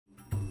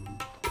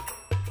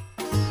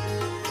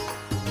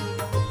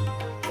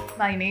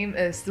My name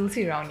is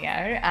Tulsi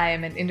Rauniyar. I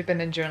am an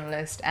independent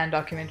journalist and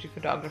documentary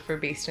photographer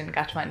based in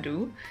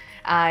Kathmandu.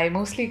 I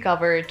mostly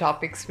cover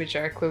topics which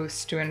are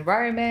close to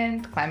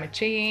environment, climate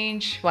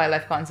change,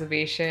 wildlife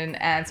conservation,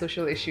 and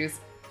social issues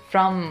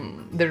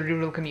from the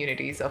rural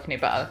communities of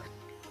Nepal.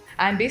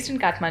 I'm based in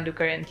Kathmandu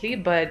currently,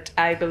 but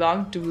I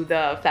belong to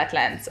the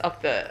flatlands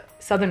of the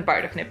southern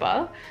part of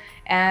Nepal.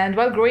 And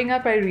while growing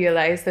up, I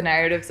realized the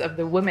narratives of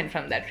the women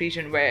from that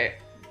region were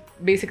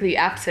basically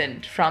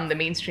absent from the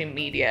mainstream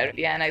media.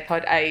 And I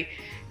thought I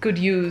could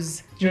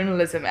use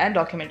journalism and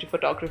documentary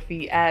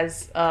photography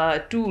as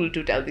a tool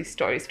to tell these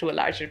stories to a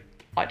larger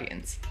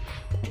audience.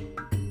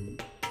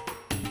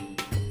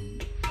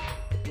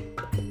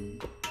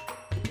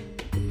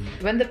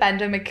 When the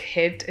pandemic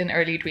hit in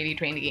early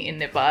 2020 in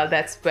Nepal,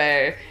 that's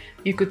where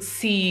you could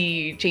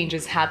see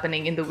changes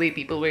happening in the way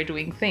people were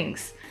doing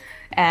things.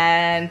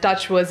 And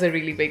touch was a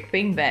really big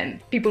thing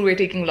then. People were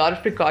taking a lot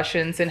of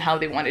precautions in how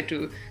they wanted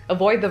to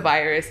avoid the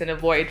virus and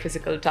avoid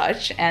physical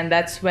touch. And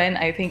that's when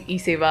I think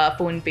eSeva,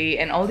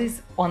 PhonePe, and all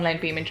these online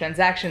payment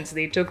transactions,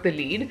 they took the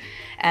lead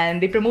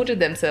and they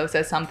promoted themselves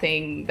as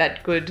something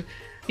that could,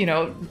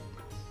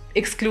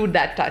 exclude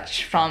that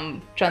touch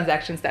from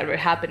transactions that were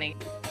happening.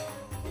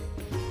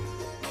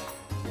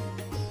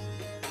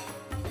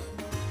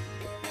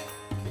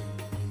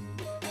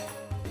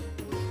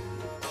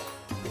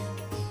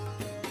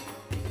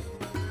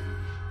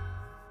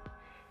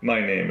 My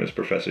name is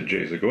Professor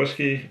Jay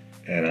Zagorski,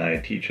 and I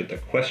teach at the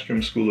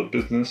Questrom School of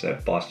Business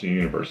at Boston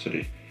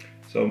University.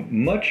 So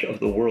much of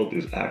the world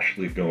is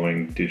actually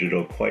going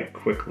digital quite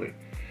quickly.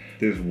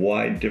 There's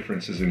wide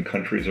differences in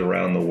countries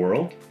around the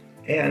world,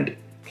 and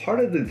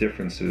part of the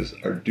differences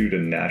are due to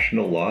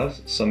national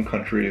laws. Some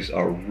countries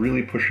are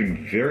really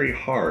pushing very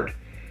hard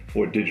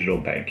for digital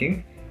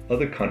banking.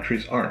 Other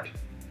countries aren't.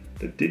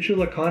 The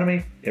digital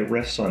economy, it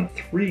rests on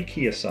three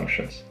key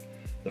assumptions.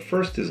 The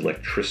first is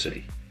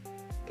electricity.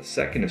 The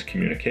second is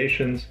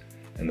communications,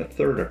 and the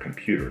third are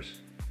computers.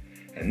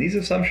 And these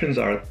assumptions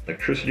are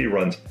electricity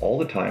runs all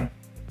the time,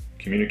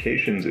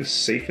 communications is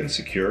safe and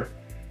secure,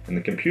 and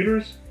the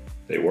computers,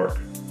 they work.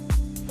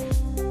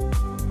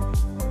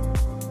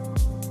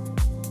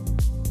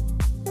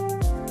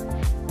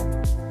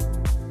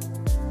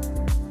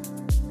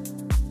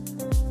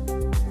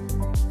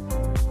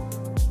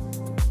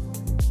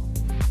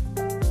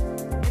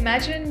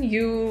 Imagine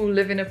you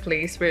live in a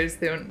place where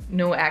there's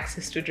no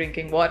access to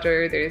drinking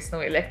water, there is no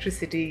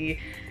electricity,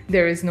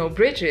 there is no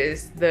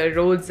bridges, the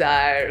roads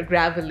are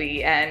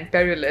gravelly and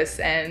perilous,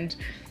 and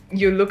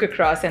you look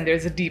across and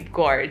there's a deep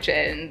gorge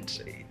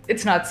and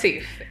it's not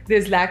safe.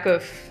 There's lack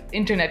of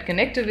internet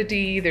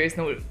connectivity, there's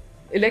no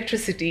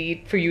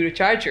electricity for you to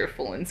charge your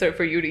phones or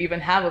for you to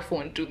even have a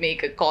phone to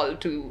make a call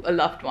to a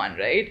loved one,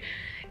 right?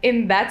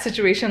 In that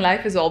situation,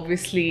 life is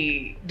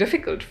obviously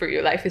difficult for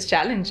you. Life is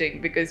challenging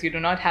because you do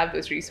not have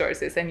those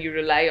resources and you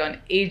rely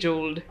on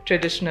age-old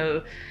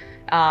traditional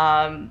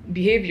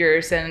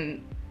behaviors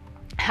and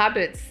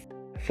habits.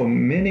 For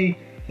many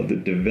of the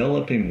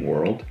developing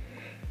world,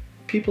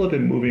 people have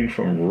been moving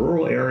from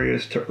rural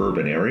areas to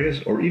urban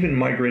areas or even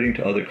migrating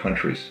to other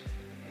countries.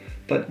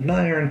 But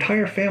not our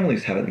entire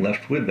families haven't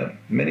left with them.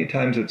 Many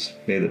times it's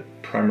maybe the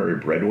primary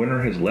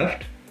breadwinner has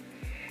left.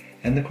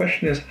 And the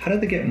question is, how do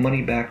they get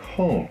money back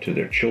home to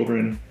their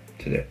children,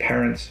 to their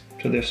parents,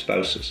 to their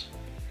spouses?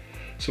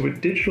 So with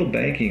digital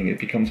banking,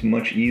 it becomes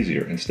much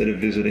easier. Instead of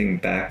visiting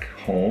back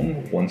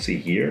home once a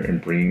year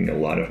and bringing a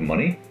lot of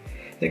money,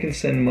 they can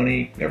send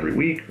money every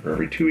week or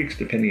every 2 weeks,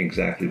 depending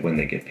exactly when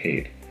they get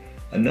paid.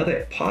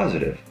 Another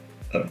positive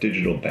of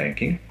digital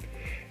banking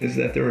is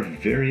that there are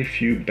very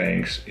few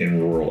banks in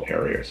rural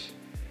areas.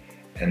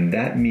 And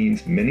that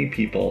means many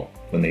people,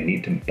 when they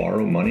need to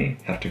borrow money,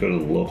 have to go to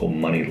the local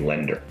money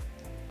lender.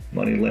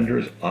 Money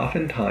lenders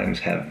oftentimes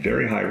have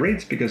very high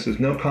rates because there's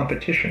no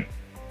competition.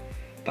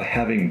 By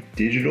having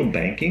digital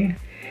banking,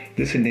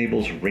 this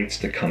enables rates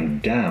to come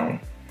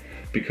down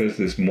because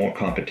there's more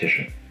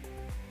competition,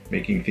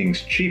 making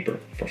things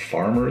cheaper for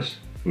farmers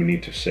who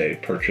need to, say,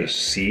 purchase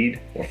seed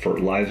or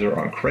fertilizer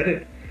on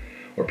credit,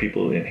 or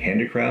people in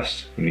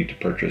handicrafts who need to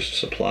purchase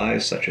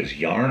supplies such as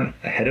yarn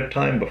ahead of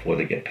time before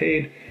they get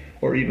paid,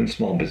 or even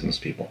small business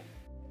people.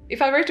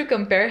 If I were to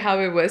compare how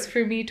it was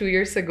for me 2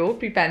 years ago,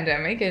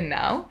 pre-pandemic, and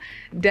now,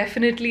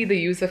 definitely the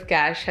use of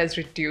cash has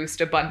reduced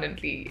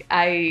abundantly.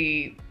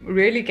 I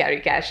rarely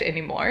carry cash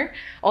anymore,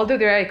 although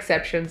there are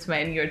exceptions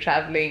when you're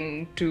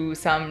traveling to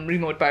some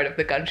remote part of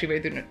the country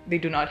where they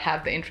do not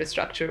have the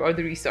infrastructure or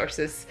the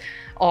resources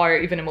or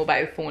even a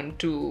mobile phone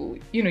to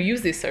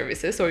use these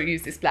services or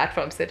use these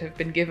platforms that have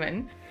been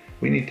given.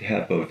 We need to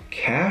have both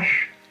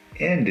cash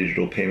and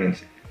digital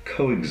payments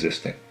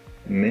coexisting.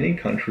 Many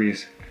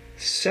countries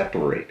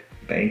separate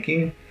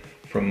banking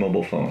from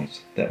mobile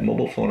phones, that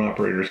mobile phone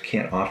operators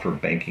can't offer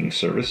banking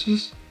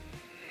services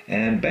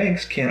and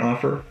banks can't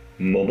offer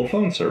mobile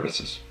phone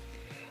services.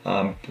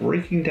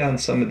 Breaking down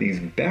some of these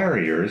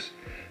barriers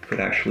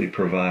could actually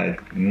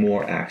provide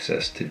more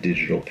access to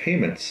digital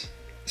payments.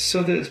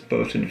 So there's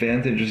both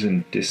advantages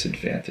and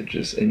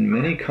disadvantages. In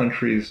many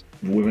countries,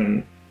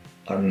 women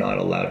are not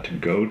allowed to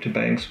go to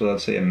banks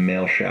without, say, a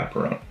male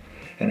chaperone.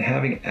 And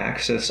having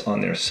access on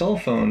their cell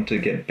phone to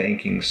get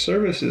banking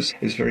services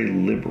is very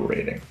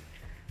liberating.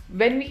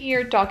 When we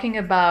are talking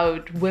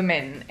about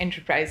women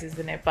enterprises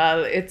in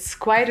Nepal, it's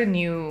quite a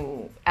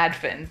new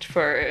advent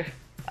for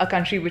a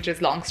country which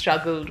has long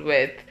struggled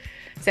with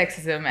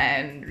sexism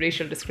and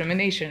racial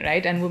discrimination,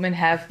 right? And women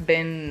have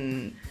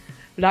been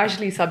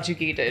largely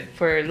subjugated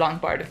for a long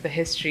part of the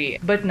history.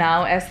 But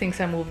now, as things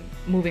are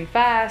moving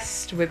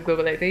fast with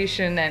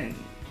globalization and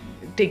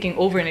taking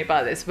over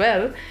Nepal as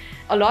well,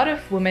 a lot of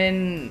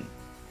women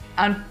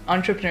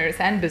entrepreneurs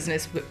and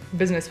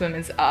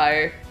businesswomen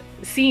are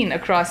seen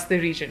across the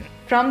region,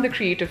 from the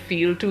creative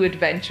field to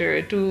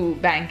adventure to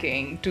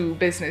banking to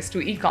business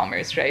to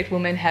e-commerce, right?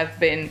 Women have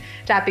been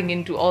dabbling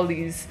into all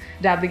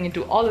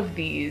of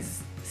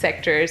these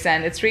sectors,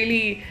 and it's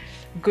really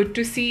good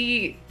to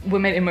see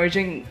women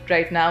emerging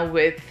right now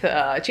with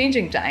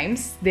changing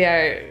times. They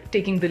are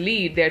taking the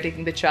lead, they are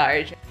taking the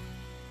charge.